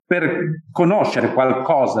Per conoscere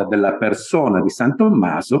qualcosa della persona di San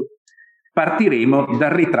Tommaso, partiremo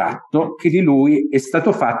dal ritratto che di lui è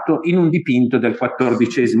stato fatto in un dipinto del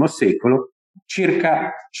XIV secolo,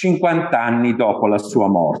 circa 50 anni dopo la sua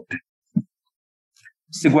morte.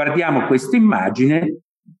 Se guardiamo questa immagine,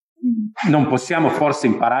 non possiamo forse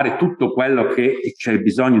imparare tutto quello che c'è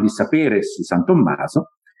bisogno di sapere su San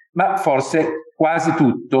Tommaso, ma forse quasi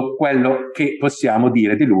tutto quello che possiamo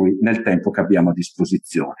dire di lui nel tempo che abbiamo a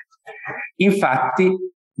disposizione. Infatti,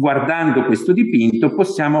 guardando questo dipinto,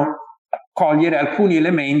 possiamo cogliere alcuni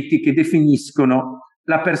elementi che definiscono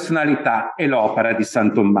la personalità e l'opera di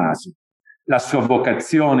San Tommaso: la sua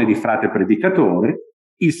vocazione di frate predicatore,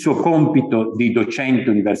 il suo compito di docente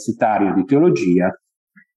universitario di teologia,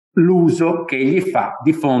 l'uso che egli fa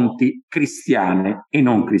di fonti cristiane e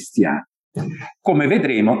non cristiane. Come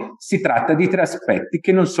vedremo, si tratta di tre aspetti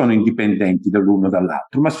che non sono indipendenti dall'uno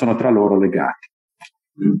dall'altro, ma sono tra loro legati.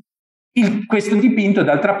 Questo dipinto,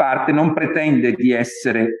 d'altra parte, non pretende di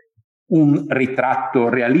essere un ritratto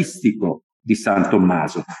realistico di San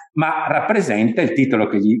Tommaso, ma rappresenta il titolo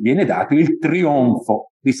che gli viene dato, il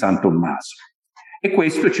trionfo di San Tommaso. E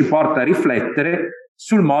questo ci porta a riflettere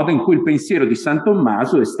sul modo in cui il pensiero di San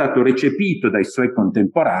Tommaso è stato recepito dai suoi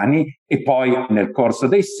contemporanei e poi nel corso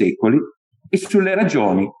dei secoli, e sulle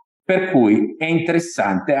ragioni per cui è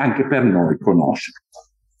interessante anche per noi conoscere.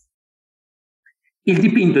 Il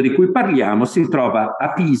dipinto di cui parliamo si trova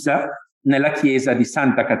a Pisa, nella chiesa di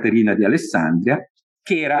Santa Caterina di Alessandria,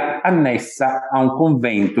 che era annessa a un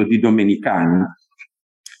convento di domenicani.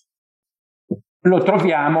 Lo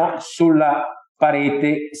troviamo sulla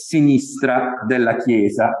parete sinistra della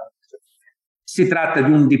chiesa. Si tratta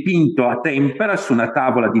di un dipinto a tempera su una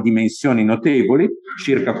tavola di dimensioni notevoli,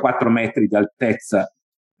 circa 4 metri di altezza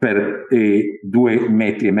per 2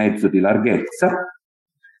 metri e mezzo di larghezza.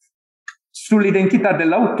 Sull'identità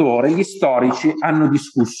dell'autore gli storici hanno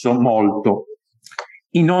discusso molto.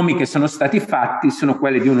 I nomi che sono stati fatti sono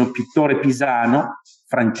quelli di uno pittore pisano,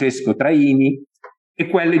 Francesco Traini, e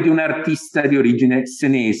quelli di un artista di origine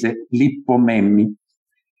senese, Lippo Memmi.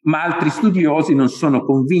 Ma altri studiosi non sono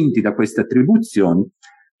convinti da queste attribuzioni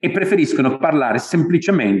e preferiscono parlare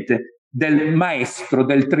semplicemente del maestro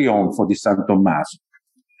del trionfo di San Tommaso.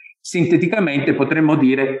 Sinteticamente potremmo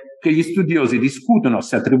dire che gli studiosi discutono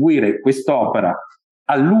se attribuire quest'opera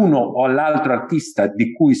all'uno o all'altro artista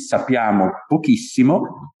di cui sappiamo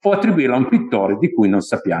pochissimo o attribuirla a un pittore di cui non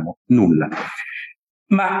sappiamo nulla.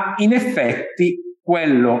 Ma in effetti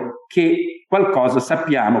qualcosa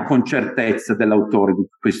sappiamo con certezza dell'autore di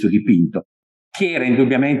questo dipinto, che era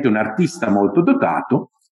indubbiamente un artista molto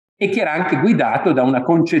dotato e che era anche guidato da una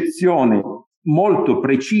concezione molto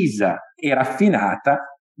precisa e raffinata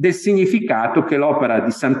del significato che l'opera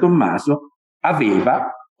di San Tommaso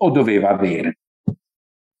aveva o doveva avere.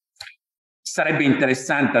 Sarebbe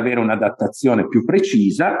interessante avere una datazione più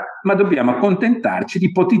precisa, ma dobbiamo accontentarci di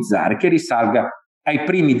ipotizzare che risalga ai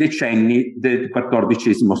primi decenni del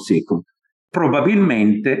XIV secolo,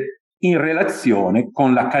 probabilmente in relazione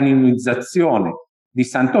con la canonizzazione di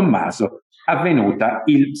San Tommaso avvenuta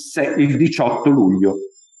il 18 luglio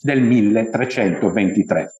del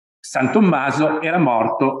 1323. San Tommaso era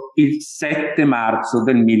morto il 7 marzo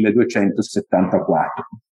del 1274.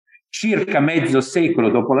 Circa mezzo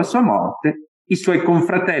secolo dopo la sua morte, i suoi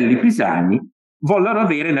confratelli pisani vollero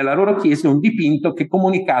avere nella loro chiesa un dipinto che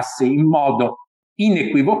comunicasse in modo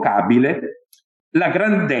inequivocabile la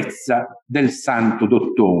grandezza del santo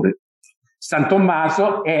dottore. San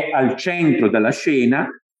Tommaso è al centro della scena,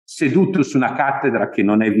 seduto su una cattedra che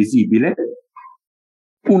non è visibile.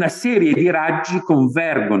 Una serie di raggi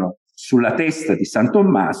convergono sulla testa di San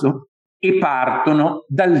Tommaso e partono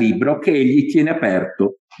dal libro che egli tiene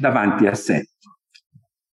aperto davanti a sé.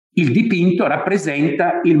 Il dipinto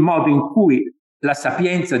rappresenta il modo in cui la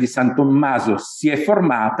sapienza di San Tommaso si è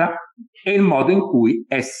formata e il modo in cui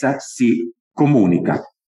essa si comunica.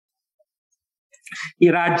 I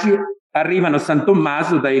raggi arrivano a San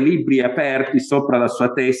Tommaso dai libri aperti sopra la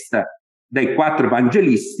sua testa dai 4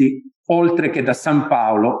 evangelisti, oltre che da San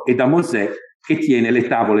Paolo e da Mosè che tiene le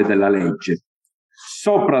tavole della legge.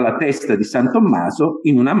 Sopra la testa di San Tommaso,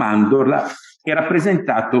 in una mandorla, è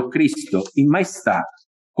rappresentato Cristo in maestà,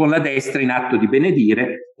 con la destra in atto di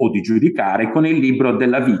benedire o di giudicare, con il libro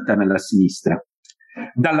della vita nella sinistra.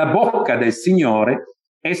 Dalla bocca del Signore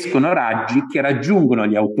escono raggi che raggiungono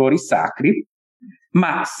gli autori sacri,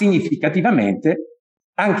 ma significativamente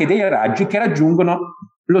anche dei raggi che raggiungono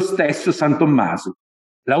lo stesso San Tommaso.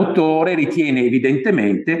 L'autore ritiene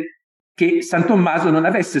evidentemente che San Tommaso non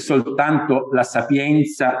avesse soltanto la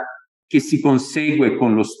sapienza che si consegue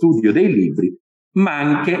con lo studio dei libri, ma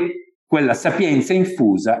anche quella sapienza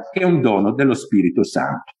infusa che è un dono dello Spirito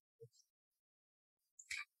Santo.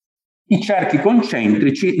 I cerchi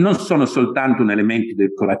concentrici non sono soltanto un elemento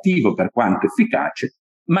decorativo per quanto efficace,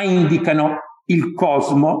 ma indicano il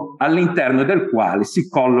cosmo all'interno del quale si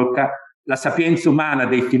colloca la sapienza umana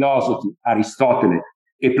dei filosofi Aristotele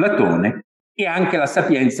e Platone e anche la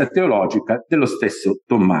sapienza teologica dello stesso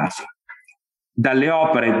Tommaso. Dalle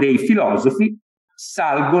opere dei filosofi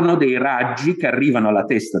salgono dei raggi che arrivano alla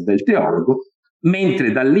testa del teologo,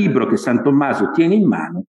 mentre dal libro che San Tommaso tiene in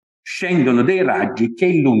mano scendono dei raggi che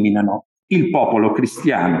illuminano il popolo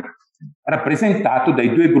cristiano, rappresentato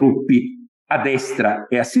dai due gruppi a destra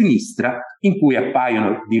e a sinistra, in cui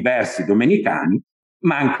appaiono diversi domenicani,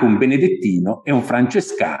 ma anche un benedettino e un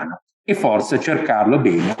francescano, e forse, a cercarlo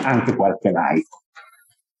bene, anche qualche laico.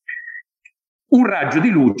 Un raggio di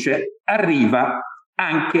luce arriva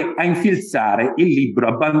anche a infilzare il libro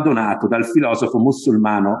abbandonato dal filosofo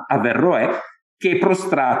musulmano Averroè, che è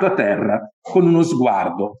prostrato a terra con uno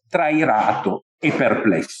sguardo tra irato e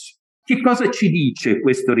perplesso. Che cosa ci dice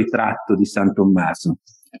questo ritratto di San Tommaso?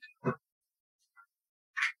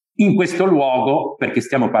 In questo luogo, perché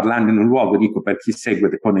stiamo parlando in un luogo, dico per chi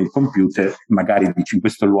segue con il computer, magari dice in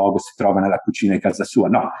questo luogo si trova nella cucina di casa sua.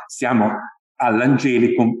 No, siamo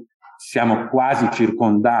all'Angelicum, siamo quasi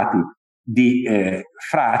circondati di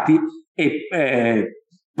frati e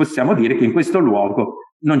possiamo dire che in questo luogo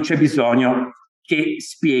non c'è bisogno che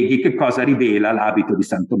spieghi che cosa rivela l'abito di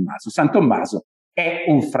San Tommaso. San Tommaso è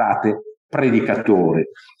un frate predicatore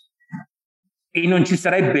e non ci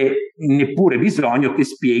sarebbe neppure bisogno che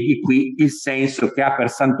spieghi qui il senso che ha per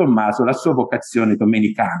San Tommaso la sua vocazione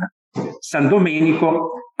domenicana. San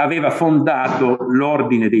Domenico aveva fondato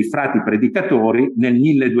l'ordine dei frati predicatori nel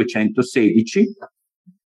 1216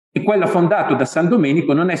 e quello fondato da San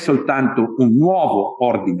Domenico non è soltanto un nuovo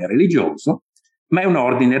ordine religioso, ma è un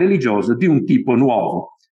ordine religioso di un tipo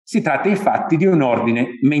nuovo. Si tratta infatti di un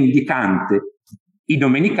ordine mendicante. I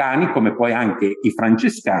domenicani, come poi anche i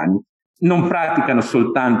francescani, non praticano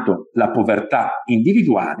soltanto la povertà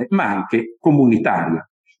individuale, ma anche comunitaria.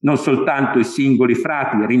 Non soltanto i singoli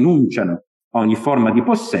frati rinunciano a ogni forma di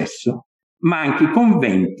possesso, ma anche i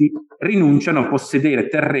conventi rinunciano a possedere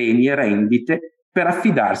terreni e rendite per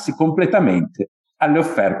affidarsi completamente alle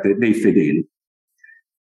offerte dei fedeli.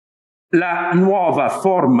 La nuova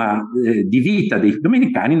forma di vita dei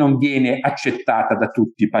domenicani non viene accettata da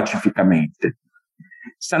tutti pacificamente.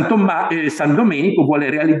 San Domenico vuole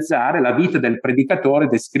realizzare la vita del predicatore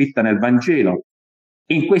descritta nel Vangelo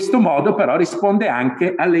e in questo modo però risponde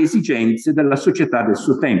anche alle esigenze della società del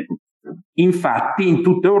suo tempo. Infatti in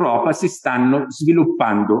tutta Europa si stanno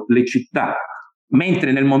sviluppando le città,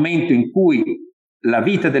 mentre nel momento in cui la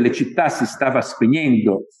vita delle città si stava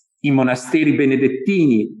spegnendo, i monasteri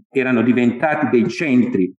benedettini erano diventati dei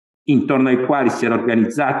centri intorno ai quali si era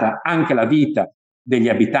organizzata anche la vita degli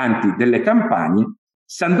abitanti delle campagne.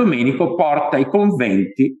 San Domenico porta i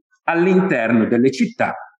conventi all'interno delle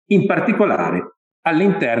città, in particolare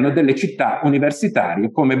all'interno delle città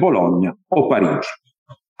universitarie come Bologna o Parigi.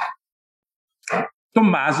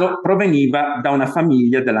 Tommaso proveniva da una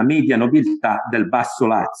famiglia della media nobiltà del Basso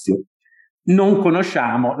Lazio. Non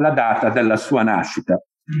conosciamo la data della sua nascita.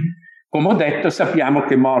 Come ho detto, sappiamo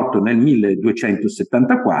che è morto nel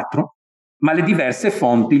 1274, ma le diverse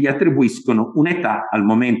fonti gli attribuiscono un'età al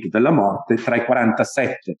momento della morte tra i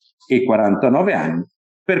 47 e i 49 anni,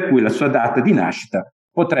 per cui la sua data di nascita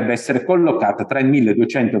potrebbe essere collocata tra il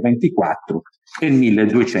 1224 e il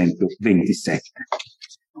 1227.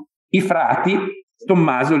 I frati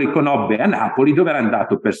Tommaso li conobbe a Napoli, dove era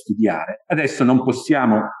andato per studiare. Adesso non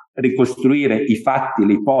possiamo ricostruire i fatti,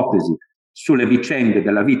 le ipotesi sulle vicende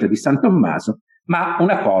della vita di San Tommaso, ma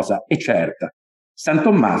una cosa è certa: San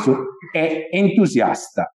Tommaso è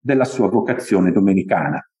entusiasta della sua vocazione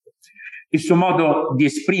domenicana. Il suo modo di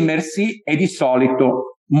esprimersi è di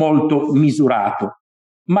solito molto misurato,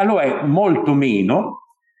 ma lo è molto meno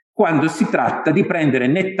quando si tratta di prendere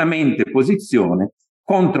nettamente posizione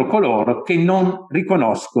contro coloro che non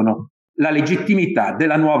riconoscono la legittimità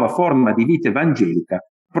della nuova forma di vita evangelica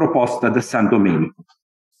proposta da San Domenico.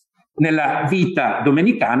 Nella vita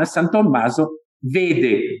domenicana San Tommaso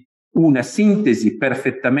vede una sintesi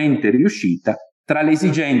perfettamente riuscita tra le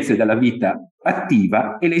esigenze della vita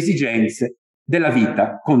attiva e le esigenze della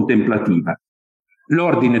vita contemplativa.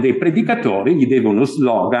 L'ordine dei predicatori gli deve uno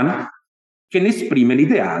slogan che ne esprime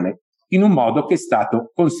l'ideale in un modo che è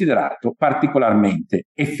stato considerato particolarmente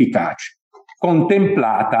efficace.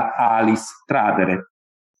 Contemplata alis tradere,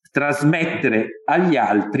 trasmettere agli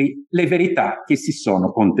altri le verità che si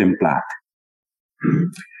sono contemplate.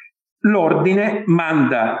 L'ordine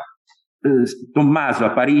manda Tommaso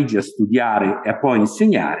a Parigi a studiare e a poi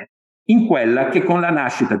insegnare, in quella che con la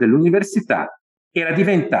nascita dell'università era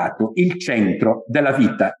diventato il centro della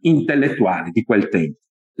vita intellettuale di quel tempo.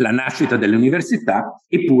 La nascita dell'università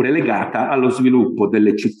è pure legata allo sviluppo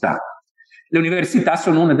delle città. Le università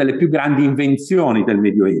sono una delle più grandi invenzioni del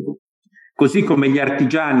Medioevo. Così come gli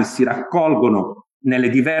artigiani si raccolgono nelle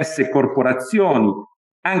diverse corporazioni,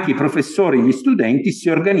 anche i professori e gli studenti si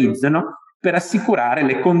organizzano per assicurare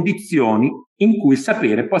le condizioni in cui il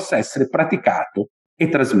sapere possa essere praticato e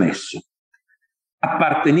trasmesso.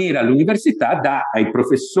 Appartenere all'università dà ai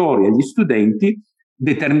professori e agli studenti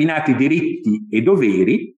determinati diritti e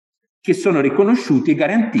doveri che sono riconosciuti e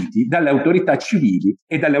garantiti dalle autorità civili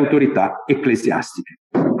e dalle autorità ecclesiastiche.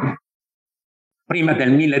 Prima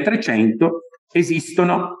del 1300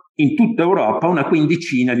 esistono in tutta Europa una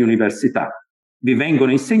quindicina di università. Vi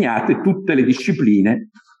vengono insegnate tutte le discipline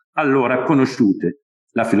allora conosciute: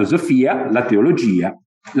 la filosofia, la teologia,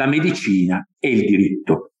 la medicina e il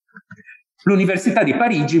diritto. L'Università di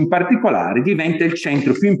Parigi in particolare diventa il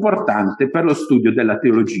centro più importante per lo studio della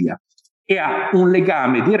teologia e ha un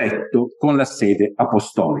legame diretto con la sede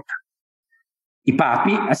apostolica. I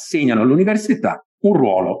papi assegnano all'università un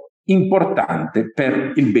ruolo importante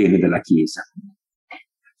per il bene della Chiesa.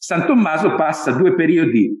 San Tommaso passa 2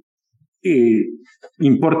 periodi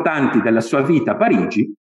importanti della sua vita a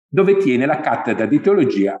Parigi, dove tiene la cattedra di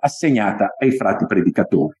teologia assegnata ai frati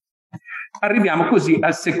predicatori. Arriviamo così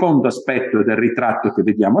al secondo aspetto del ritratto che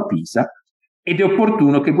vediamo a Pisa, ed è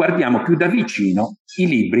opportuno che guardiamo più da vicino i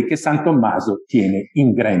libri che San Tommaso tiene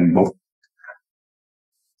in grembo.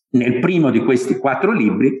 Nel primo di questi 4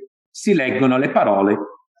 libri si leggono le parole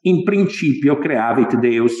 "In principio creavit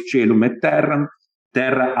Deus celum et terram,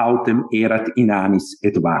 terra autem erat in anis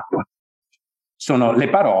et vacua". Sono le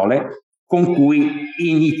parole con cui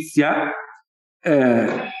inizia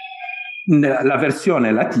la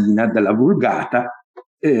versione latina della Vulgata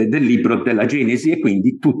del libro della Genesi e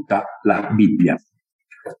quindi tutta la Bibbia.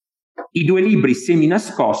 I 2 libri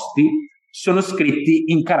seminascosti sono scritti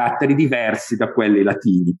in caratteri diversi da quelli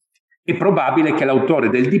latini. È probabile che l'autore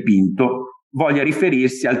del dipinto voglia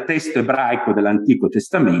riferirsi al testo ebraico dell'Antico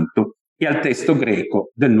Testamento e al testo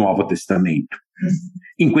greco del Nuovo Testamento.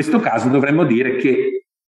 In questo caso dovremmo dire che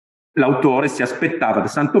l'autore si aspettava da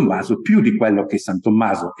San Tommaso più di quello che San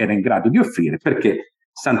Tommaso era in grado di offrire, perché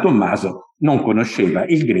San Tommaso non conosceva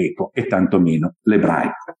il greco e tantomeno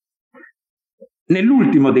l'ebraico.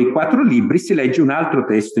 Nell'ultimo dei 4 libri si legge un altro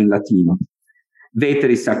testo in latino: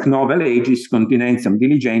 Veteris ac nove legis continentiam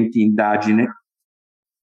diligenti indagine,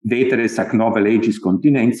 Veteris ac nove legis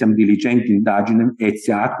continentiam diligenti indaginem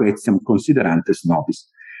etia aqua etiam considerantes nobis.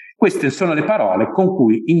 Queste sono le parole con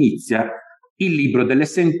cui inizia il libro delle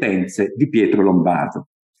sentenze di Pietro Lombardo.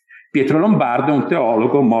 Pietro Lombardo è un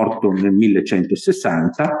teologo morto nel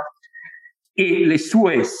 1160 e le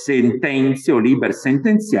sue sentenze o liber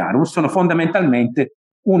sententiarum sono fondamentalmente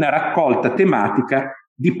una raccolta tematica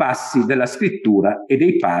di passi della scrittura e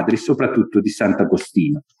dei padri, soprattutto di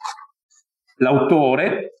Sant'Agostino.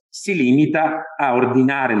 L'autore si limita a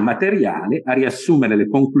ordinare il materiale, a riassumere le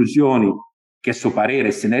conclusioni che a suo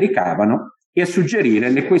parere se ne ricavano e a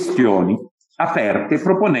suggerire le questioni aperte,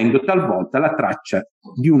 proponendo talvolta la traccia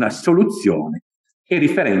di una soluzione e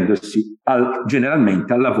riferendosi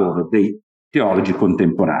generalmente al lavoro dei teologi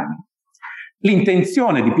contemporanei.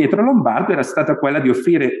 L'intenzione di Pietro Lombardo era stata quella di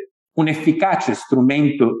offrire un efficace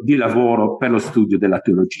strumento di lavoro per lo studio della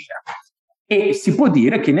teologia, e si può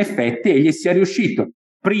dire che in effetti egli sia riuscito,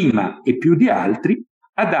 prima e più di altri,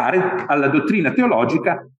 a dare alla dottrina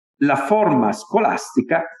teologica la forma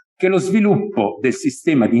scolastica che lo sviluppo del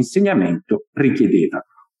sistema di insegnamento richiedeva.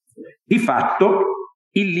 Di fatto,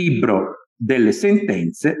 il libro delle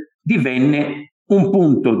sentenze divenne un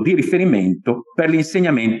punto di riferimento per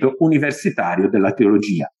l'insegnamento universitario della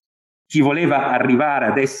teologia. Chi voleva arrivare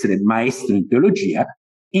ad essere maestro in teologia,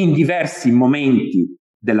 in diversi momenti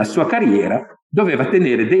della sua carriera, doveva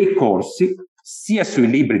tenere dei corsi sia sui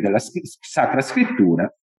libri della Sacra Scrittura,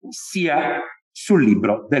 sia sul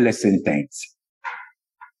libro delle sentenze.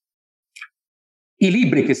 I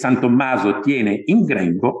libri che San Tommaso tiene in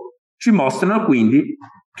grembo ci mostrano quindi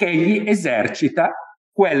che egli esercita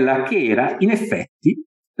quella che era in effetti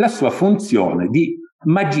la sua funzione di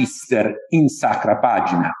magister in sacra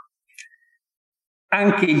pagina.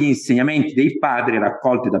 Anche gli insegnamenti dei padri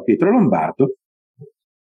raccolti da Pietro Lombardo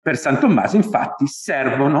per San Tommaso infatti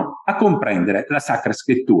servono a comprendere la Sacra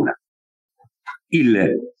Scrittura.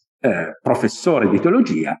 Il professore di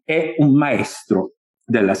teologia è un maestro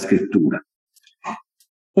della Scrittura.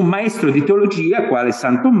 Un maestro di teologia, quale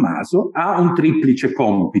San Tommaso, ha un triplice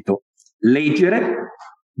compito: leggere,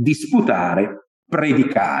 disputare,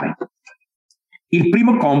 predicare. Il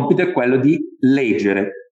primo compito è quello di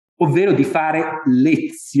leggere, ovvero di fare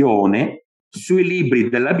lezione sui libri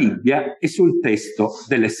della Bibbia e sul testo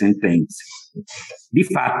delle sentenze. Di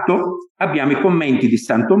fatto abbiamo i commenti di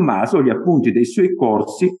San Tommaso, gli appunti dei suoi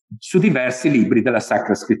corsi su diversi libri della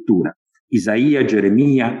Sacra Scrittura: Isaia,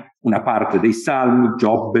 Geremia, una parte dei Salmi,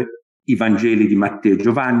 Giobbe, i Vangeli di Matteo e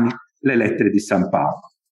Giovanni, le lettere di San Paolo.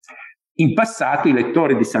 In passato i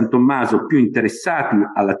lettori di San Tommaso più interessati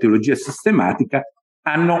alla teologia sistematica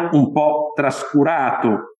hanno un po'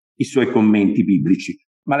 trascurato i suoi commenti biblici,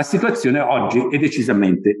 ma la situazione oggi è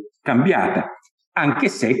decisamente cambiata, anche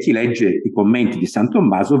se chi legge i commenti di San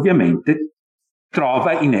Tommaso ovviamente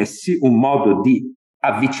trova in essi un modo di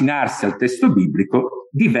avvicinarsi al testo biblico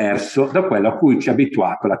diverso da quello a cui ci ha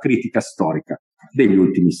abituato la critica storica degli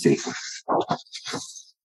ultimi secoli.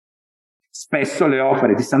 Spesso le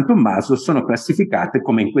opere di San Tommaso sono classificate,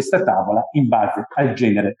 come in questa tavola, in base al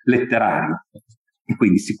genere letterario. E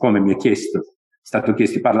quindi, siccome mi è stato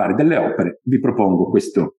chiesto di parlare delle opere, vi propongo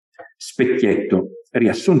questo specchietto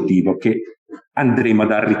riassuntivo che andremo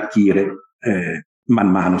ad arricchire man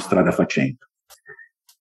mano strada facendo.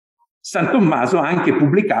 San Tommaso ha anche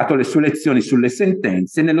pubblicato le sue lezioni sulle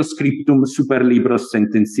sentenze nello Scriptum Super Libros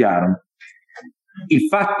Sententiarum. Il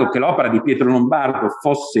fatto che l'opera di Pietro Lombardo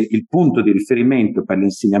fosse il punto di riferimento per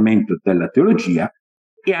l'insegnamento della teologia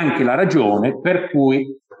è anche la ragione per cui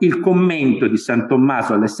il commento di San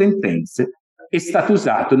Tommaso alle sentenze è stato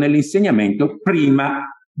usato nell'insegnamento prima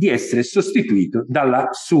di essere sostituito dalla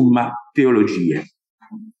Summa Theologiae.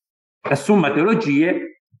 La Summa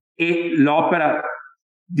Theologiae è l'opera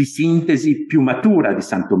di sintesi più matura di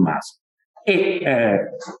San Tommaso e,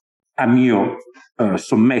 a mio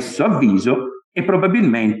sommesso avviso, è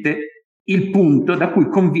probabilmente il punto da cui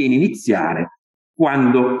conviene iniziare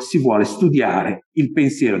quando si vuole studiare il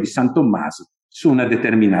pensiero di San Tommaso su una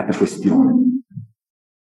determinata questione,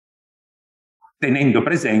 tenendo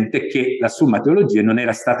presente che la Summa Theologiae non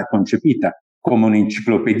era stata concepita come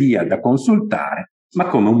un'enciclopedia da consultare, ma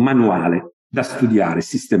come un manuale da studiare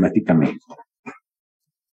sistematicamente.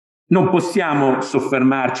 Non possiamo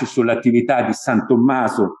soffermarci sull'attività di San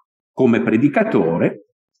Tommaso come predicatore,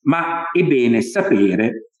 ma è bene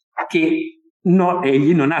sapere che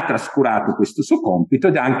egli non ha trascurato questo suo compito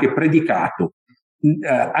ed ha anche predicato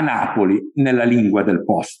a Napoli nella lingua del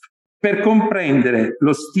posto. Per comprendere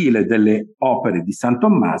lo stile delle opere di San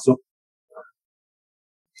Tommaso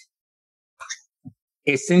è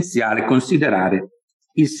essenziale considerare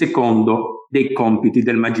il secondo dei compiti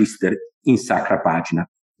del Magister in Sacra Pagina: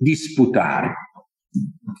 disputare.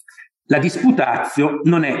 La disputatio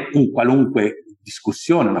non è una qualunque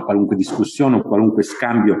discussione, un qualunque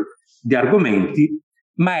scambio di argomenti,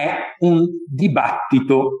 ma è un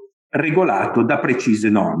dibattito regolato da precise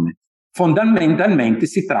norme. Fondamentalmente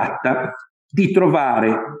si tratta di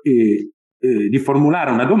trovare, di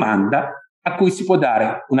formulare una domanda a cui si può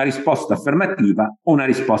dare una risposta affermativa o una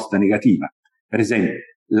risposta negativa. Per esempio,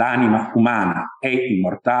 l'anima umana è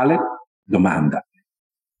immortale? Domanda.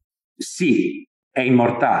 Sì, è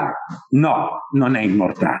immortale. No, non è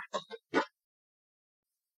immortale.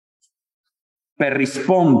 Per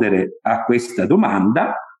rispondere a questa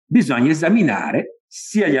domanda bisogna esaminare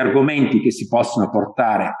sia gli argomenti che si possono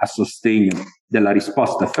portare a sostegno della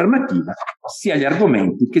risposta affermativa, sia gli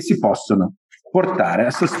argomenti che si possono portare a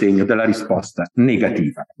sostegno della risposta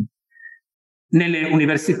negativa. Nelle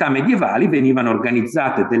università medievali venivano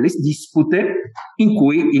organizzate delle dispute in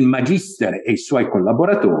cui il magister e i suoi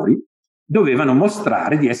collaboratori dovevano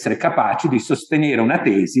mostrare di essere capaci di sostenere una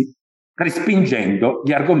tesi respingendo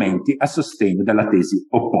gli argomenti a sostegno della tesi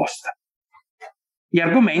opposta. Gli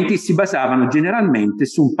argomenti si basavano generalmente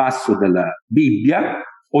su un passo della Bibbia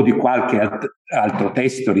o di qualche altro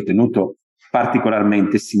testo ritenuto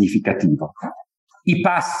particolarmente significativo. I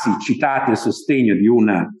passi citati a sostegno di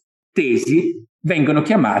una tesi vengono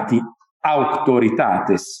chiamati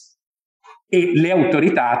auctoritates, e le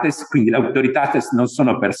autoritates, quindi le autoritates non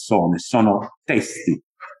sono persone, sono testi,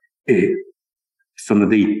 sono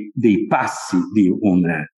dei passi di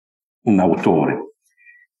un autore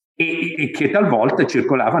e che talvolta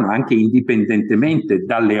circolavano anche indipendentemente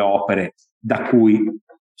dalle opere da cui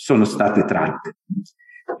sono state tratte.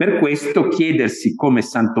 Per questo chiedersi come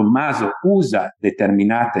San Tommaso usa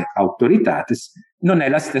determinate autoritates non è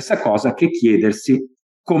la stessa cosa che chiedersi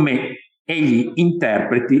come egli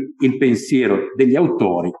interpreti il pensiero degli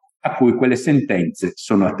autori a cui quelle sentenze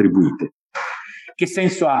sono attribuite. Che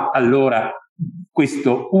senso ha allora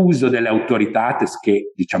questo uso delle autoritates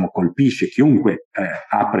che, diciamo, colpisce chiunque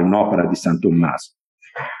apre un'opera di San Tommaso?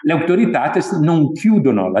 Le autoritates non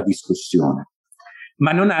chiudono la discussione,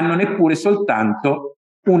 ma non hanno neppure soltanto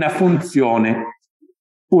una funzione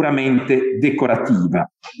puramente decorativa.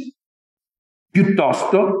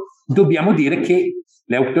 Piuttosto dobbiamo dire che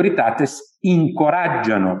le autoritates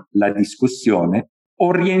incoraggiano la discussione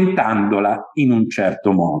orientandola in un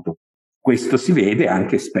certo modo. Questo si vede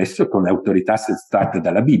anche spesso con le autoritas tratte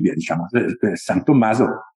dalla Bibbia, diciamo. San Tommaso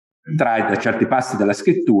trae da certi passi della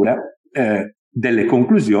scrittura delle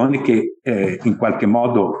conclusioni che in qualche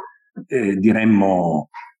modo diremmo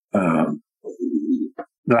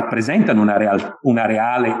rappresentano una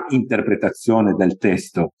reale interpretazione del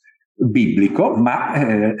testo biblico, ma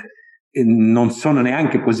non sono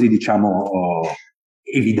neanche così, diciamo,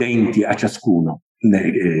 evidenti a ciascuno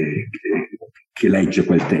che legge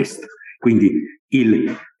quel testo. Quindi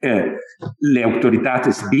le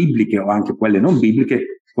autoritates bibliche o anche quelle non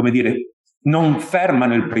bibliche, come dire, non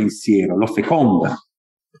fermano il pensiero, lo fecondano.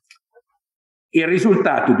 Il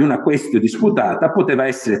risultato di una questione disputata poteva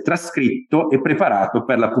essere trascritto e preparato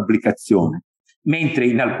per la pubblicazione, mentre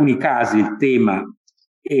in alcuni casi il tema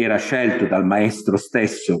era scelto dal maestro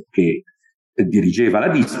stesso che dirigeva la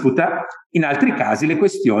disputa, in altri casi le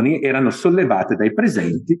questioni erano sollevate dai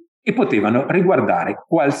presenti e potevano riguardare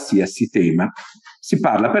qualsiasi tema. Si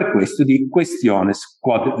parla per questo di questiones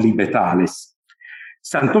quod libetales.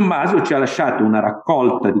 San Tommaso ci ha lasciato una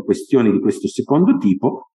raccolta di questioni di questo secondo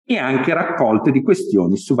tipo e anche raccolte di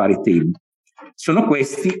questioni su vari temi. Sono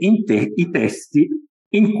questi i testi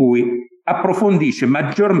in cui approfondisce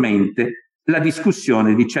maggiormente la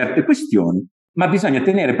discussione di certe questioni, ma bisogna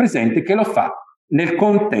tenere presente che lo fa nel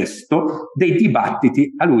contesto dei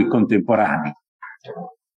dibattiti a lui contemporanei.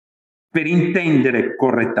 Per intendere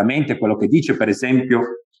correttamente quello che dice, per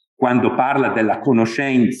esempio, quando parla della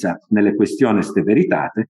conoscenza nelle questiones de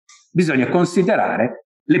veritate, bisogna considerare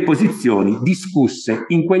le posizioni discusse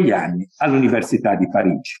in quegli anni all'Università di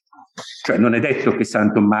Parigi. Cioè non è detto che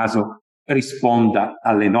San Tommaso risponda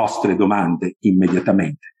alle nostre domande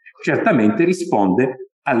immediatamente, certamente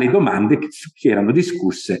risponde alle domande che erano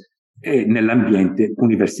discusse nell'ambiente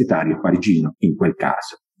universitario parigino in quel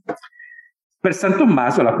caso. Per San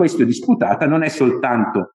Tommaso la questione disputata non è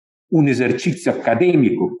soltanto un esercizio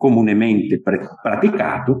accademico comunemente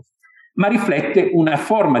praticato, ma riflette una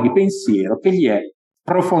forma di pensiero che gli è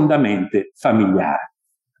profondamente familiare.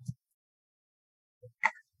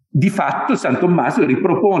 Di fatto San Tommaso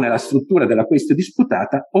ripropone la struttura della questione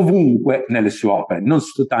disputata ovunque nelle sue opere, non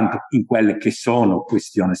soltanto in quelle che sono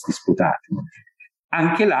questioni disputate,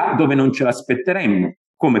 anche là dove non ce l'aspetteremmo,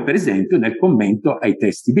 come per esempio nel commento ai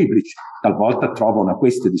testi biblici. Talvolta trova una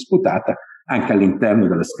questione disputata anche all'interno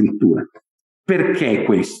della scrittura. Perché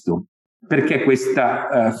questo? Perché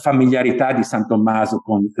questa familiarità di San Tommaso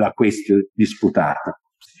con la questione disputata?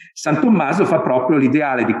 San Tommaso fa proprio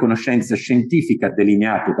l'ideale di conoscenza scientifica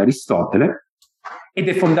delineato da Aristotele ed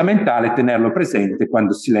è fondamentale tenerlo presente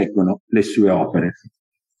quando si leggono le sue opere.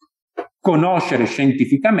 Conoscere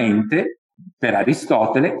scientificamente, per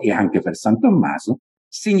Aristotele e anche per San Tommaso,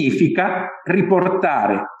 significa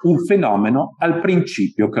riportare un fenomeno al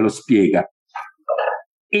principio che lo spiega.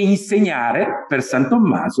 E insegnare, per San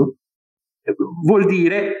Tommaso, vuol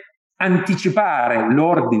dire anticipare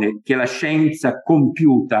l'ordine che la scienza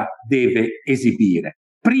compiuta deve esibire.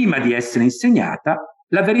 Prima di essere insegnata,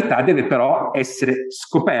 la verità deve però essere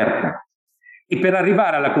scoperta. E per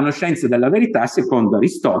arrivare alla conoscenza della verità, secondo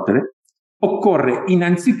Aristotele, occorre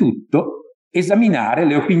innanzitutto esaminare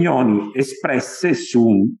le opinioni espresse su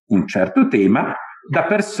un certo tema da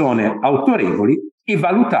persone autorevoli e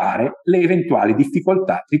valutare le eventuali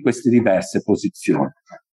difficoltà di queste diverse posizioni.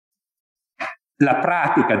 La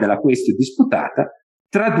pratica della questione disputata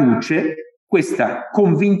traduce questa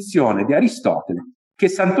convinzione di Aristotele che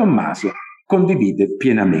San Tommaso condivide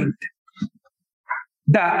pienamente.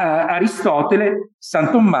 Da Aristotele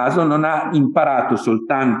San Tommaso non ha imparato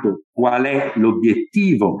soltanto qual è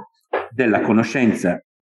l'obiettivo della conoscenza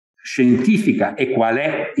scientifica e qual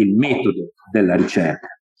è il metodo della ricerca.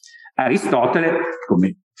 Aristotele,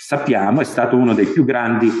 come sappiamo, è stato uno dei più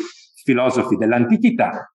grandi filosofi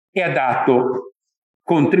dell'antichità e ha dato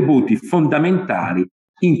contributi fondamentali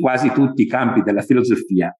in quasi tutti i campi della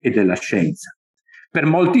filosofia e della scienza. Per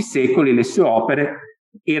molti secoli le sue opere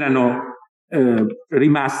erano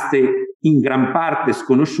rimaste in gran parte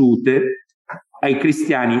sconosciute ai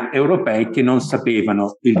cristiani europei che non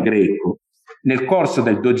sapevano il greco. Nel corso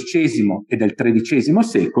del XII e del XIII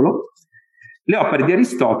secolo le opere di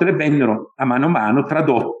Aristotele vennero a mano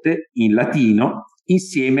tradotte in latino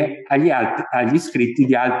insieme agli scritti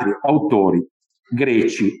di altri autori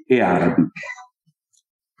greci e arabi.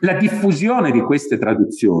 La diffusione di queste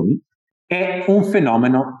traduzioni è un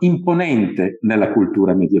fenomeno imponente nella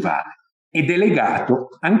cultura medievale. ed è legato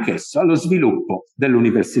anch'esso allo sviluppo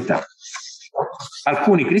dell'università.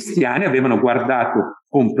 Alcuni cristiani avevano guardato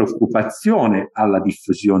con preoccupazione alla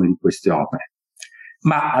diffusione di queste opere,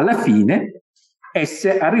 ma alla fine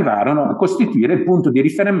esse arrivarono a costituire il punto di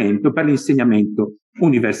riferimento per l'insegnamento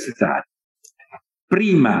universitario.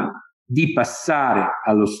 Prima di passare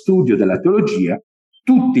allo studio della teologia,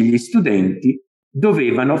 tutti gli studenti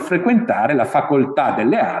dovevano frequentare la facoltà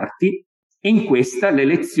delle arti e in questa le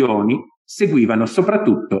lezioni seguivano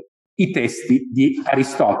soprattutto i testi di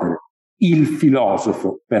Aristotele, il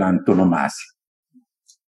filosofo per antonomasia.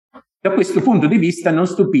 Da questo punto di vista non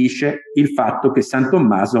stupisce il fatto che San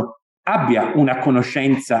Tommaso abbia una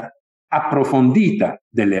conoscenza approfondita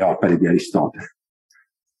delle opere di Aristotele.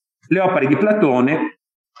 Le opere di Platone,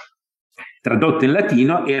 tradotte in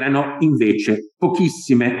latino, erano invece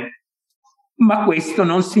pochissime, ma questo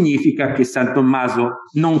non significa che San Tommaso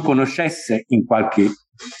non conoscesse in qualche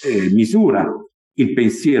misura il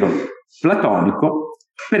pensiero platonico,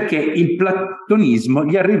 perché il platonismo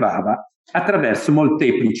gli arrivava attraverso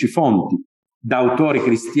molteplici fonti, da autori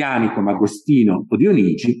cristiani come Agostino o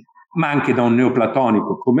Dionigi, ma anche da un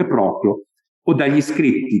neoplatonico come Proclo o dagli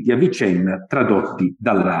scritti di Avicenna tradotti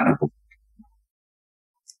dall'arabo.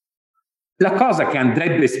 La cosa che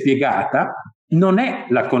andrebbe spiegata non è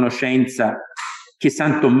la conoscenza che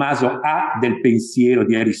San Tommaso ha del pensiero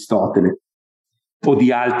di Aristotele o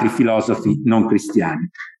di altri filosofi non cristiani,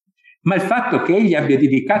 ma il fatto che egli abbia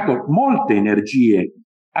dedicato molte energie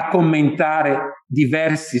a commentare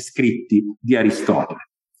diversi scritti di Aristotele.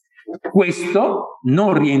 Questo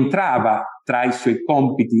non rientrava tra i suoi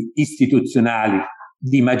compiti istituzionali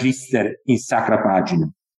di magister in sacra pagina.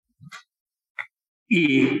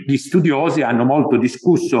 Gli studiosi hanno molto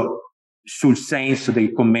discusso sul senso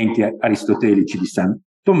dei commenti aristotelici di San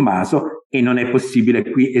Tommaso e non è possibile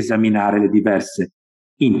qui esaminare le diverse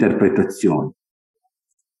interpretazioni.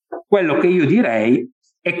 Quello che io direi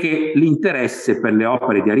è che l'interesse per le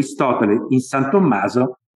opere di Aristotele in San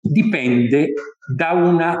Tommaso dipende da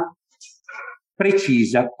una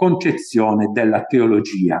precisa concezione della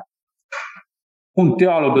teologia. Un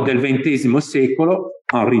teologo del XX secolo,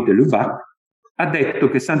 Henri de Lubac, ha detto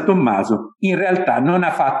che San Tommaso in realtà non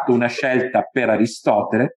ha fatto una scelta per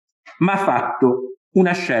Aristotele, ma ha fatto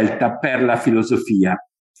una scelta per la filosofia.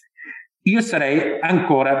 Io sarei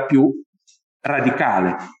ancora più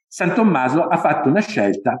radicale. San Tommaso ha fatto una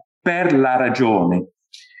scelta per la ragione.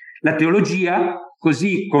 La teologia,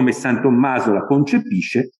 così come San Tommaso la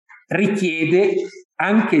concepisce, richiede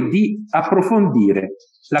anche di approfondire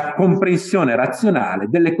la comprensione razionale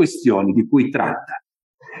delle questioni di cui tratta.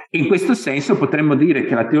 E in questo senso potremmo dire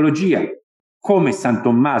che la teologia, come San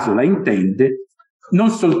Tommaso la intende, non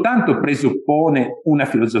soltanto presuppone una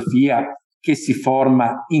filosofia che si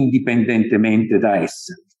forma indipendentemente da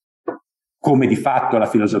essa, come di fatto la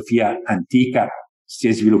filosofia antica si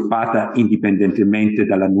è sviluppata indipendentemente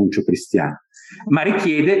dall'annuncio cristiano, ma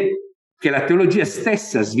richiede che la teologia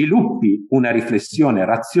stessa sviluppi una riflessione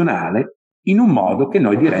razionale in un modo che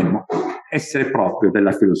noi diremmo essere proprio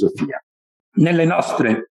della filosofia. Nelle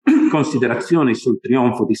nostre considerazioni sul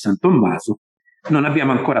trionfo di San Tommaso non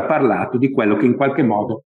abbiamo ancora parlato di quello che in qualche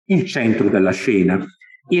modo è il centro della scena,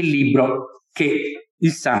 il libro che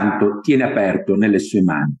il santo tiene aperto nelle sue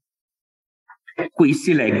mani. Qui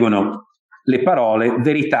si leggono le parole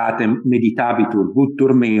veritatem meditabitur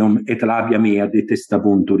guttur meum et labia mea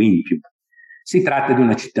detestabuntur impium. Si tratta di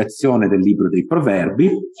una citazione del libro dei Proverbi.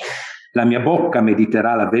 La mia bocca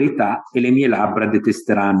mediterà la verità e le mie labbra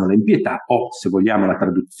detesteranno l'impietà, o, se vogliamo la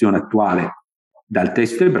traduzione attuale dal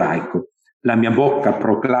testo ebraico, la mia bocca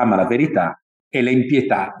proclama la verità e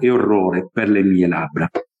l'impietà è orrore per le mie labbra.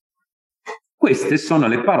 Queste sono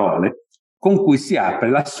le parole con cui si apre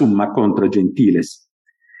la Summa Contra Gentiles.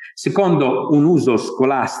 Secondo un uso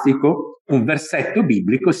scolastico, un versetto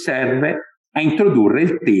biblico serve a introdurre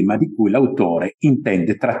il tema di cui l'autore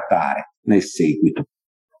intende trattare nel seguito.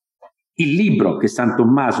 Il libro che San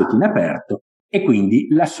Tommaso tiene aperto è quindi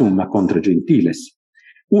la Summa Contra Gentiles,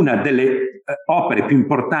 una delle opere più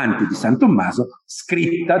importanti di San Tommaso,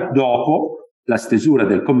 scritta dopo la stesura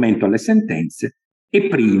del commento alle sentenze e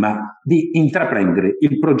prima di intraprendere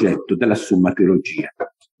il progetto della Summa Teologia.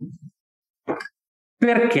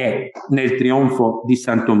 Perché nel trionfo di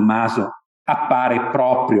San Tommaso appare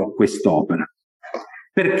proprio quest'opera?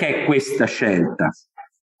 Perché questa scelta?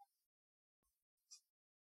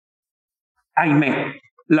 Ahimè,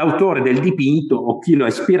 l'autore del dipinto o chi lo ha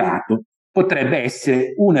ispirato potrebbe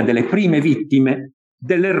essere una delle prime vittime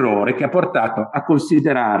dell'errore che ha portato a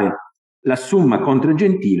considerare la Summa Contra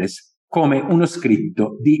Gentiles come uno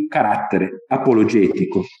scritto di carattere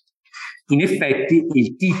apologetico. In effetti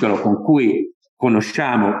il titolo con cui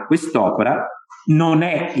conosciamo quest'opera non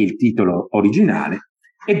è il titolo originale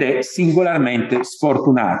ed è singolarmente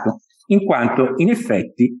sfortunato, in quanto in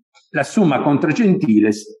effetti la Summa contra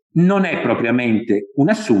Gentiles non è propriamente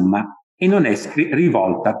una summa e non è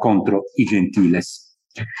rivolta contro i Gentiles.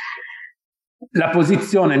 La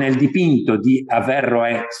posizione nel dipinto di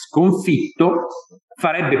Averroè sconfitto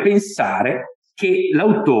farebbe pensare che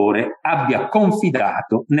l'autore abbia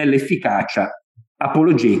confidato nell'efficacia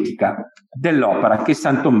apologetica dell'opera che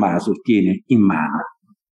San Tommaso tiene in mano.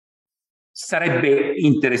 Sarebbe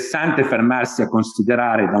interessante fermarsi a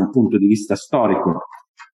considerare da un punto di vista storico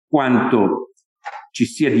quanto ci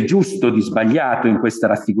sia di giusto o di sbagliato in questa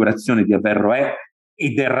raffigurazione di Averroè e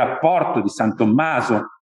del rapporto di San Tommaso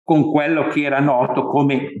con quello che era noto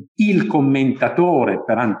come il commentatore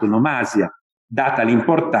per antonomasia, data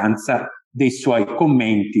l'importanza dei suoi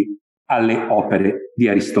commenti alle opere di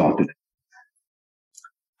Aristotele.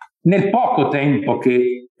 Nel poco tempo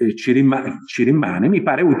che ci rimane, mi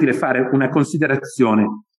pare utile fare una considerazione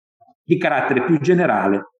di carattere più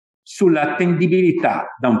generale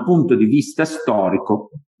sull'attendibilità da un punto di vista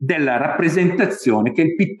storico della rappresentazione che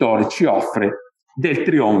il pittore ci offre del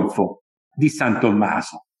trionfo di San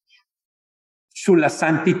Tommaso. Sulla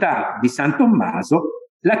santità di San Tommaso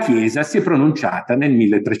la Chiesa si è pronunciata nel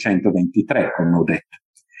 1323, come ho detto,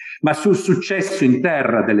 ma sul successo in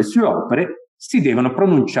terra delle sue opere si devono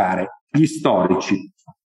pronunciare gli storici.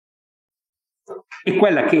 E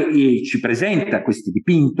quella che ci presenta questo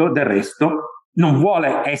dipinto, del resto, non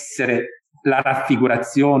vuole essere la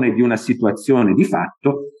raffigurazione di una situazione di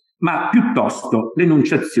fatto, ma piuttosto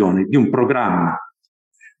l'enunciazione di un programma.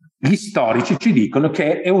 Gli storici ci dicono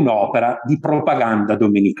che è un'opera di propaganda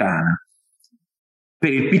domenicana.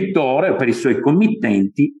 Per il pittore o per i suoi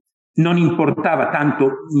committenti non importava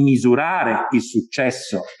tanto misurare il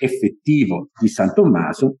successo effettivo di San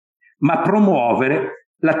Tommaso, ma promuovere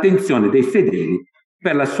l'attenzione dei fedeli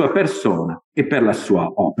per la sua persona e per la sua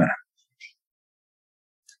opera.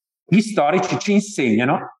 Gli storici ci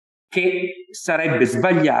insegnano che sarebbe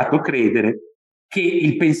sbagliato credere che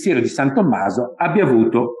il pensiero di San Tommaso abbia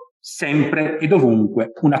avuto sempre e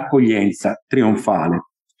dovunque un'accoglienza trionfale.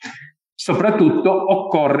 Soprattutto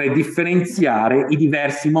occorre differenziare i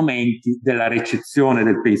diversi momenti della recezione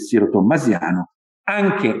del pensiero tommasiano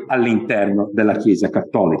anche all'interno della Chiesa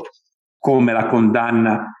cattolica, come la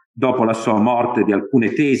condanna dopo la sua morte di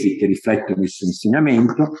alcune tesi che riflettono il suo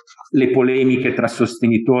insegnamento, le polemiche tra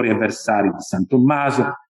sostenitori e avversari di San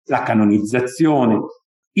Tommaso, la canonizzazione,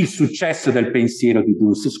 il successo del pensiero di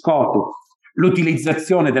Duns Scoto,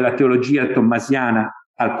 l'utilizzazione della teologia tommasiana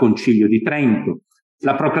al Concilio di Trento,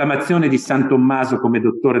 la proclamazione di San Tommaso come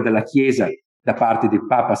dottore della Chiesa da parte del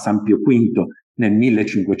Papa San Pio V nel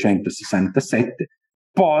 1567,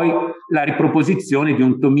 poi la riproposizione di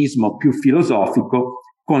un tomismo più filosofico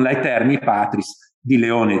con la Aeterni Patris di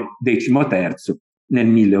Leone XIII nel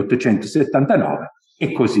 1879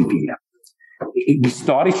 e così via. Gli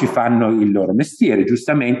storici fanno il loro mestiere,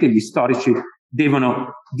 giustamente gli storici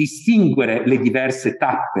devono distinguere le diverse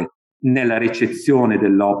tappe nella recezione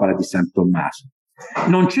dell'opera di San Tommaso.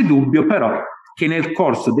 Non c'è dubbio però che nel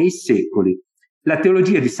corso dei secoli la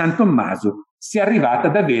teologia di San Tommaso sia arrivata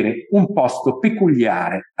ad avere un posto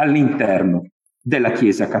peculiare all'interno della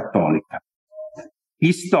Chiesa cattolica.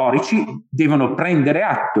 Gli storici devono prendere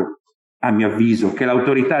atto, a mio avviso, che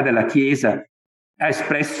l'autorità della Chiesa ha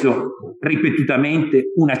espresso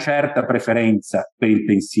ripetutamente una certa preferenza per il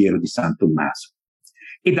pensiero di San Tommaso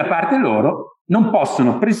e da parte loro non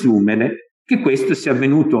possono presumere che questo sia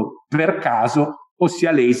avvenuto per caso o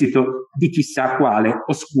sia l'esito di chissà quale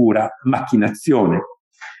oscura macchinazione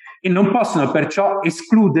e non possono perciò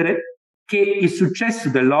escludere che il successo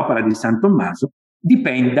dell'opera di San Tommaso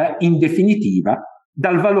dipenda in definitiva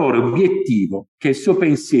dal valore obiettivo che il suo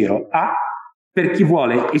pensiero ha per chi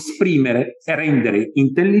vuole esprimere e rendere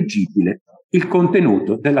intelligibile il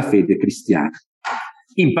contenuto della fede cristiana.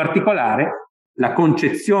 In particolare, la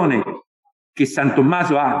concezione che San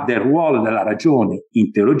Tommaso ha del ruolo della ragione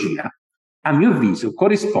in teologia, a mio avviso,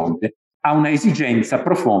 corrisponde a una esigenza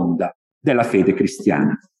profonda della fede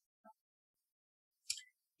cristiana.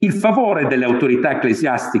 Il favore delle autorità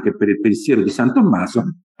ecclesiastiche per il pensiero di San Tommaso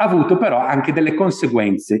ha avuto però anche delle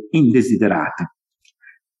conseguenze indesiderate.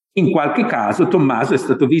 In qualche caso Tommaso è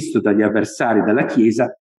stato visto dagli avversari della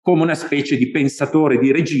Chiesa come una specie di pensatore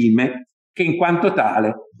di regime che in quanto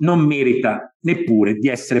tale non merita neppure di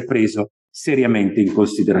essere preso seriamente in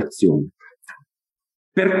considerazione.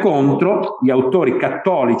 Per contro, gli autori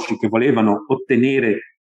cattolici che volevano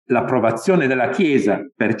ottenere l'approvazione della Chiesa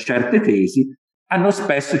per certe tesi hanno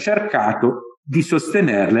spesso cercato di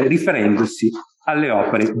sostenerle riferendosi alle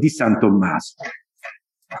opere di San Tommaso.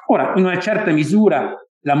 Ora, in una certa misura,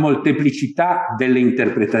 la molteplicità delle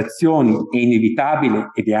interpretazioni è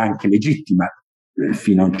inevitabile ed è anche legittima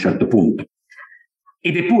fino a un certo punto.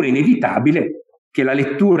 Ed è pure inevitabile che la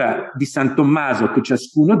lettura di San Tommaso che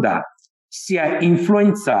ciascuno dà sia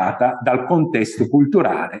influenzata dal contesto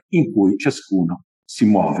culturale in cui ciascuno si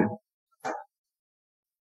muove.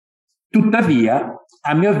 Tuttavia,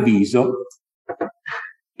 a mio avviso,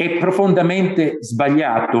 è profondamente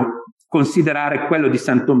sbagliato considerare quello di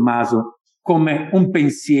San Tommaso come un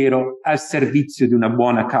pensiero al servizio di una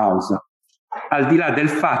buona causa, al di là del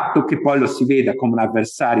fatto che poi lo si veda come un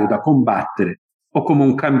avversario da combattere o come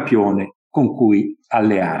un campione con cui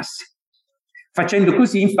allearsi. Facendo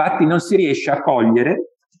così, infatti, non si riesce a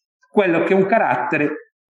cogliere quello che è un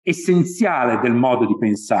carattere essenziale del modo di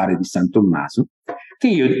pensare di San Tommaso, che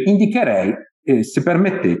io indicherei, se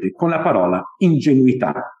permettete, con la parola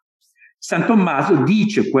ingenuità. San Tommaso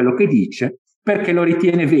dice quello che dice perché lo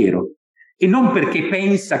ritiene vero e non perché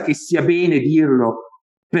pensa che sia bene dirlo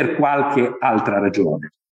per qualche altra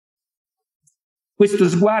ragione. Questo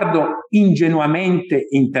sguardo ingenuamente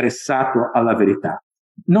interessato alla verità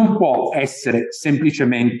non può essere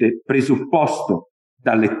semplicemente presupposto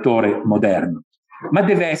dal lettore moderno, ma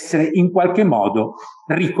deve essere in qualche modo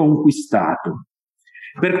riconquistato.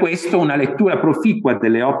 Per questo una lettura proficua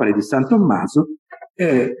delle opere di San Tommaso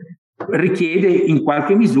richiede in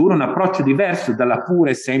qualche misura un approccio diverso dalla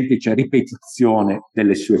pura e semplice ripetizione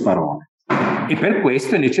delle sue parole. E per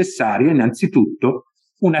questo è necessario innanzitutto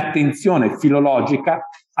un'attenzione filologica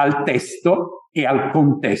al testo e al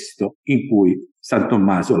contesto in cui San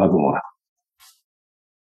Tommaso lavora.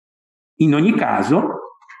 In ogni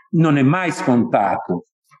caso, non è mai scontato,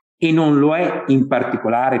 e non lo è in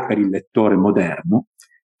particolare per il lettore moderno,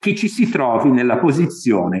 che ci si trovi nella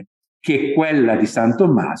posizione che è quella di San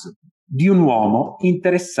Tommaso, di un uomo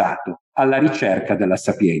interessato alla ricerca della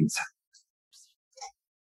sapienza.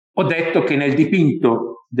 Ho detto che nel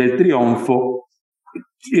dipinto del Trionfo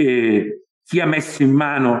chi ha messo in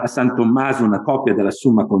mano a San Tommaso una copia della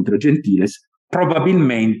Summa contra Gentiles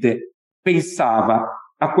probabilmente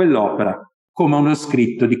pensava a quell'opera come uno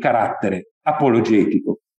scritto di carattere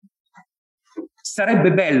apologetico.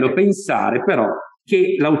 Sarebbe bello pensare però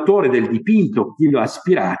che l'autore del dipinto, chi lo ha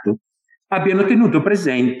ispirato, abbiano tenuto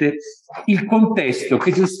presente il contesto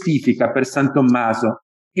che giustifica per San Tommaso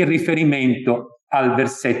il riferimento al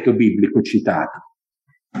versetto biblico citato.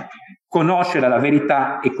 Conoscere la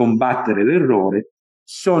verità e combattere l'errore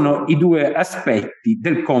sono i due aspetti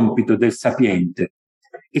del compito del sapiente.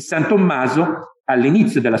 E San Tommaso,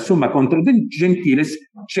 all'inizio della Summa contra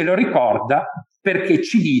Gentiles, ce lo ricorda perché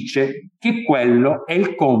ci dice che quello è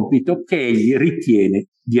il compito che egli ritiene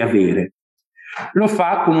di avere. Lo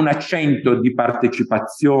fa con un accento di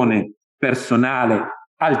partecipazione personale,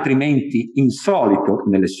 altrimenti insolito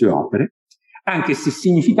nelle sue opere, anche se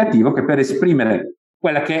significativo che per esprimere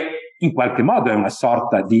quella che in qualche modo è una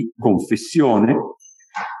sorta di confessione,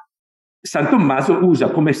 San Tommaso usa,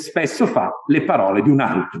 come spesso fa, le parole di un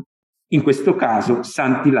altro, in questo caso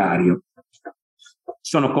Sant'Ilario.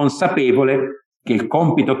 Sono consapevole che il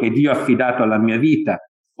compito che Dio ha affidato alla mia vita,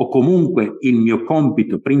 o comunque il mio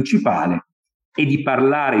compito principale, è di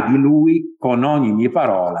parlare di Lui con ogni mia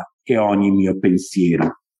parola e ogni mio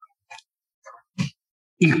pensiero.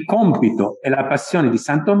 Il compito e la passione di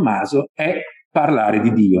San Tommaso è parlare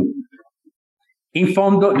di Dio. In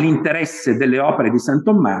fondo l'interesse delle opere di San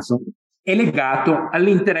Tommaso è legato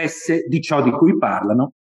all'interesse di ciò di cui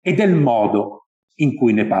parlano e del modo in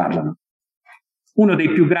cui ne parlano. Uno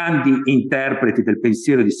dei più grandi interpreti del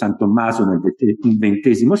pensiero di San Tommaso nel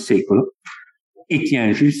XX secolo,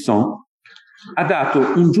 Étienne Gilson, ha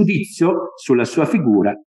dato un giudizio sulla sua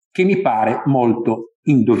figura che mi pare molto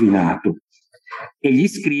indovinato. Egli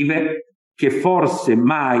scrive che forse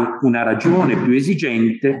mai una ragione più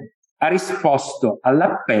esigente ha risposto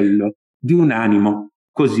all'appello di un animo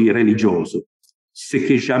così religioso. C'est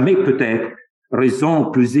que jamais peut-être raison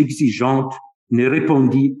plus exigeante ne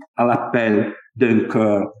répondit à l'appel d'un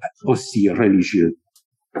cœur aussi religieux.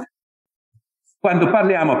 Quando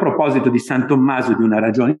parliamo a proposito di San Tommaso di una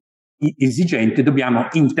ragione esigente, dobbiamo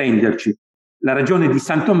intenderci. La ragione di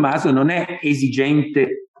San Tommaso non è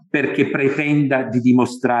esigente perché pretenda di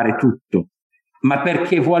dimostrare tutto, ma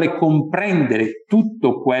perché vuole comprendere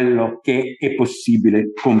tutto quello che è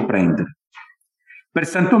possibile comprendere. Per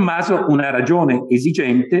San Tommaso una ragione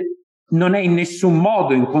esigente non è in nessun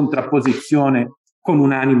modo in contrapposizione con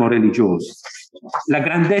un animo religioso. La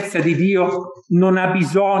grandezza di Dio non ha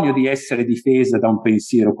bisogno di essere difesa da un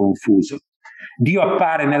pensiero confuso. Dio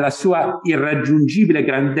appare nella sua irraggiungibile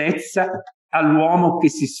grandezza all'uomo che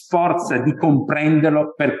si sforza di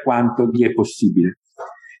comprenderlo per quanto gli è possibile.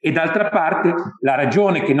 E d'altra parte, la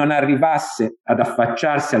ragione che non arrivasse ad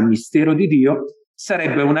affacciarsi al mistero di Dio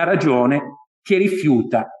sarebbe una ragione che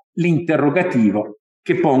rifiuta l'interrogativo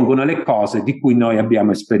che pongono le cose di cui noi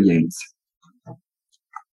abbiamo esperienza.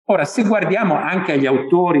 Ora, se guardiamo anche agli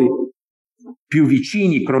autori più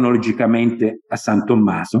vicini cronologicamente a San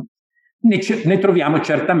Tommaso, ne troviamo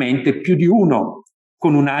certamente più di uno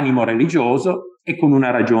con un animo religioso e con una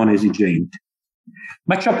ragione esigente.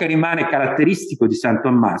 Ma ciò che rimane caratteristico di San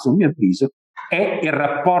Tommaso, a mio avviso, è il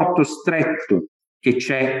rapporto stretto che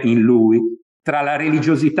c'è in lui tra la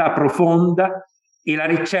religiosità profonda e la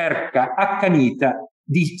ricerca accanita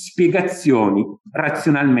di spiegazioni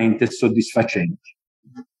razionalmente soddisfacenti.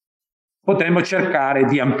 Potremmo cercare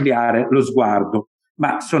di ampliare lo sguardo,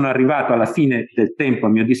 ma sono arrivato alla fine del tempo a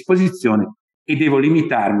mia disposizione e devo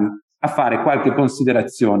limitarmi a fare qualche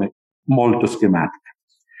considerazione molto schematica.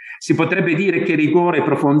 Si potrebbe dire che rigore e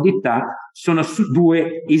profondità sono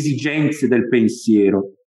due esigenze del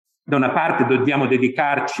pensiero. Da una parte dobbiamo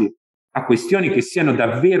dedicarci a questioni che siano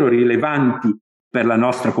davvero rilevanti per la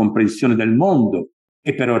nostra comprensione del mondo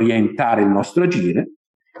e per orientare il nostro agire,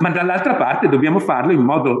 ma dall'altra parte dobbiamo farlo in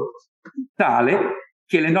modo tale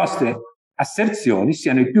che le nostre asserzioni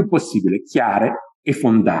siano il più possibile chiare e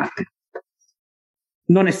fondate.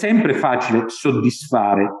 Non è sempre facile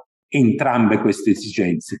soddisfare entrambe queste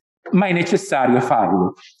esigenze, ma è necessario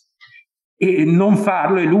farlo. E non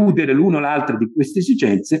farlo, eludere l'uno o l'altra di queste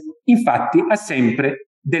esigenze, infatti ha sempre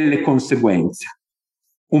delle conseguenze.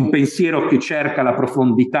 Un pensiero che cerca la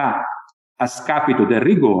profondità a scapito del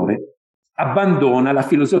rigore abbandona la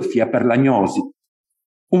filosofia per l'agnosi.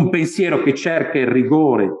 Un pensiero che cerca il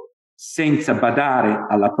rigore senza badare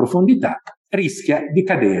alla profondità rischia di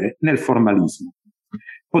cadere nel formalismo.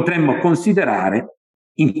 Potremmo considerare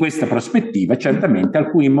in questa prospettiva certamente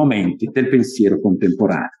alcuni momenti del pensiero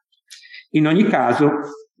contemporaneo. In ogni caso,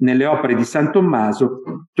 nelle opere di San Tommaso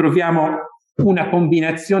troviamo una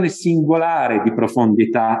combinazione singolare di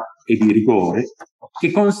profondità e di rigore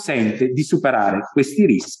che consente di superare questi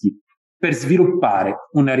rischi per sviluppare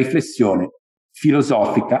una riflessione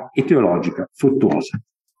filosofica e teologica fruttuosa.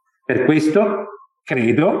 Per questo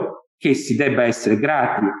credo che si debba essere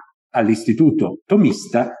grati all'Istituto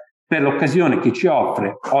Tomista per l'occasione che ci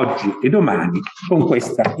offre oggi e domani con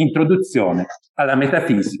questa introduzione alla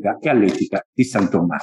metafisica e all'etica di San Tommaso.